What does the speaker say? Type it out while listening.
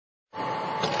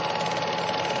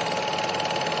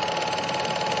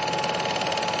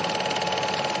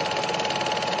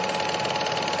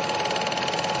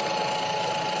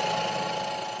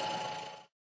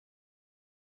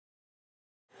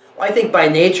I think by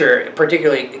nature,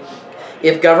 particularly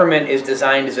if government is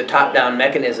designed as a top-down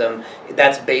mechanism,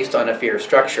 that's based on a fear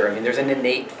structure. I mean, there's an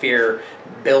innate fear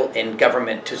built in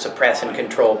government to suppress and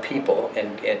control people.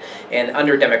 And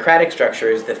under democratic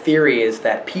structures, the theory is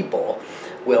that people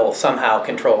will somehow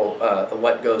control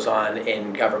what goes on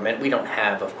in government. We don't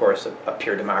have, of course, a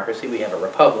pure democracy. We have a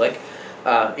republic,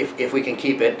 if we can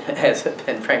keep it, as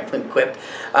Ben Franklin quipped.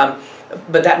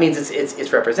 But that means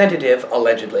it's representative,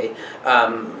 allegedly.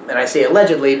 And I say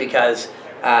allegedly because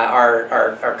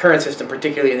our current system,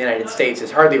 particularly in the United States,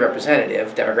 is hardly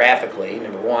representative demographically,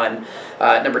 number one.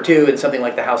 Number two, in something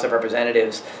like the House of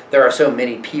Representatives, there are so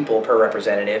many people per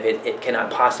representative, it cannot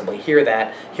possibly hear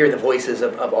the voices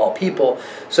of all people.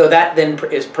 So that then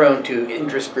is prone to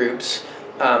interest groups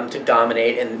to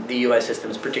dominate, and the U.S.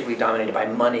 system is particularly dominated by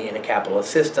money in a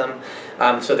capitalist system.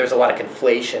 So there's a lot of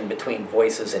conflation between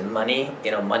voices and money.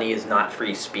 You know, money is not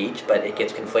free speech, but it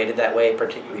gets conflated that way,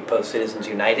 particularly post-Citizens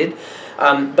United.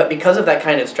 But because of that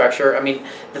kind of structure, I mean,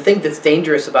 the thing that's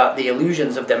dangerous about the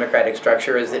illusions of democratic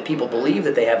structure is that people believe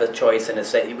that they have a choice and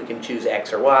we can choose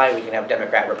X or Y, we can have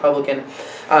Democrat, Republican.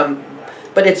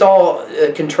 But it's all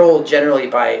controlled generally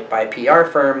by PR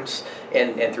firms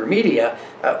and through media.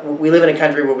 We live in a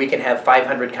country where we can have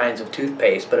 500 kinds of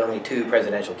toothpaste, but only 2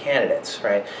 presidential candidates,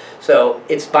 right? So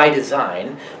it's by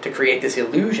design to create this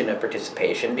illusion of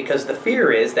participation, because the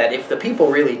fear is that if the people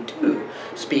really do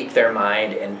speak their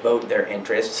mind and vote their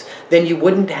interests, then you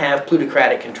wouldn't have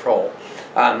plutocratic control.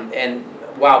 And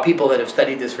while people that have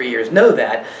studied this for years know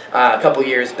that, a couple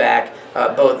years back,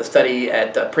 both a study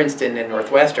at Princeton and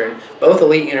Northwestern, both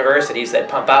elite universities that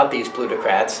pump out these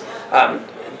plutocrats,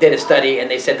 did a study,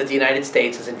 and they said that the United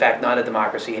States is in fact not a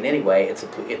democracy in any way.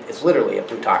 It's literally a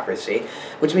plutocracy,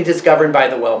 which means it's governed by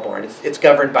the well-born. It's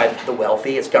governed by the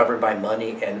wealthy. It's governed by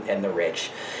money and the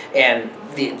rich. And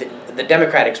the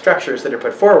democratic structures that are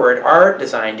put forward are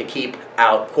designed to keep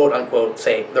out, quote unquote,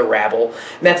 say, the rabble.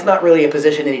 And that's not really a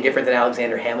position any different than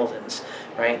Alexander Hamilton's,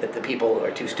 right? That the people are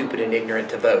too stupid and ignorant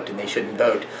to vote, and they shouldn't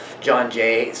vote. John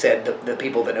Jay said the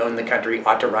people that own the country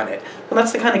ought to run it. Well,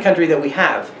 that's the kind of country that we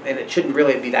have, and it shouldn't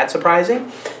really be that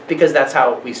surprising, because that's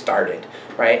how we started,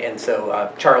 right? And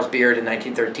so Charles Beard in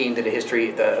 1913 did a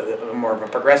history, more of a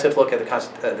progressive look at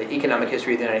the economic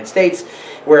history of the United States,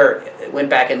 where it went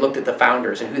back and looked at the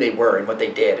founders and who they were and what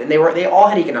they did, and they all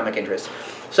had economic interests.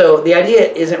 So the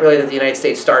idea isn't really that the United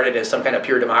States started as some kind of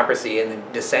pure democracy and then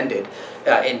descended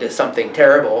into something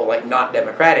terrible, like not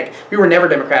democratic. We were never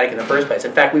democratic in the first place.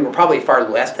 In fact, we were probably far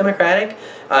less democratic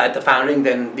at the founding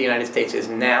than the United States is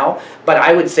now. But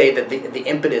I would say that the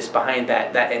impetus behind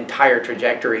that entire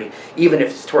trajectory, even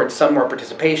if it's towards some more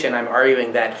participation, I'm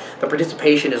arguing that the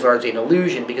participation is largely an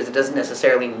illusion, because it doesn't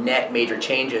necessarily net major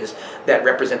changes that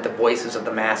represent the voices of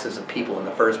the masses of people in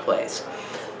the first place.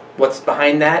 What's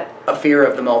behind that? A fear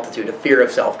of the multitude, a fear of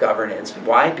self-governance.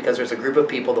 Why? Because there's a group of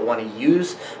people that want to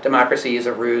use democracy as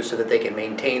a ruse so that they can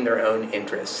maintain their own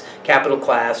interests. Capital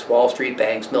class, Wall Street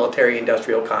banks,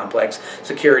 military-industrial complex,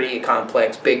 security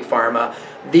complex, big pharma.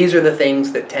 These are the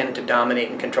things that tend to dominate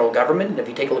and control government. And if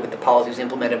you take a look at the policies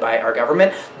implemented by our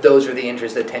government, those are the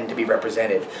interests that tend to be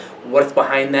represented. What's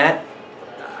behind that?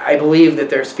 I believe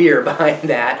that there's fear behind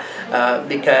that,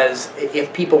 because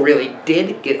if people really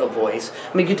did get a voice,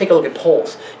 I mean, you take a look at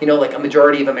polls. You know, like a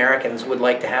majority of Americans would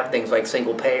like to have things like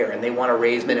single payer, and they want to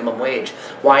raise minimum wage.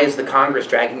 Why is the Congress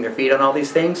dragging their feet on all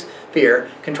these things?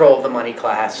 Fear, control of the money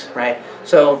class, right?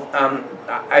 So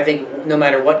I think no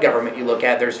matter what government you look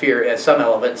at, there's fear as some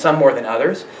element, some more than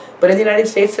others. But in the United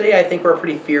States today, I think we're a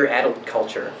pretty fear-addled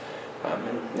culture.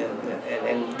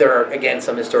 And there are, again,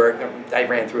 some historic, I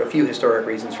ran through a few historic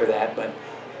reasons for that, but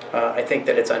I think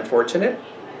that it's unfortunate.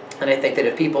 And I think that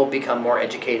if people become more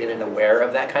educated and aware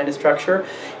of that kind of structure,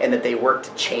 and that they work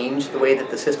to change the way that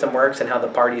the system works and how the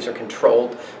parties are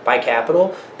controlled by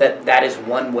capital, that is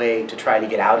one way to try to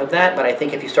get out of that. But I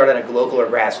think if you start on a local or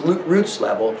grassroots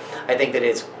level, I think that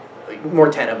it's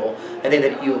more tenable. I think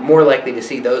that you're more likely to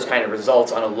see those kind of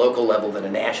results on a local level than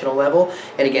a national level.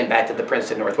 And again, back to the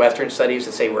Princeton Northwestern studies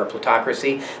that say we're a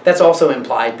plutocracy, that's also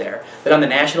implied there. That on the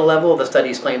national level, the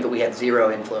studies claim that we had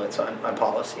zero influence on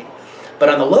policy. But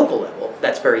on the local level,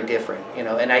 that's very different, you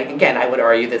know. And I would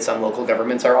argue that some local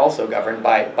governments are also governed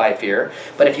by fear.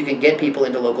 But if you can get people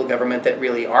into local government that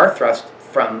really are thrust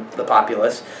from the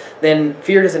populace, then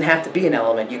fear doesn't have to be an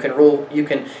element. You can rule. You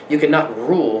can not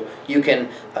rule. You can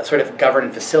sort of govern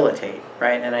and facilitate,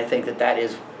 right? And I think that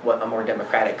is what a more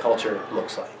democratic culture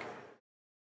looks like.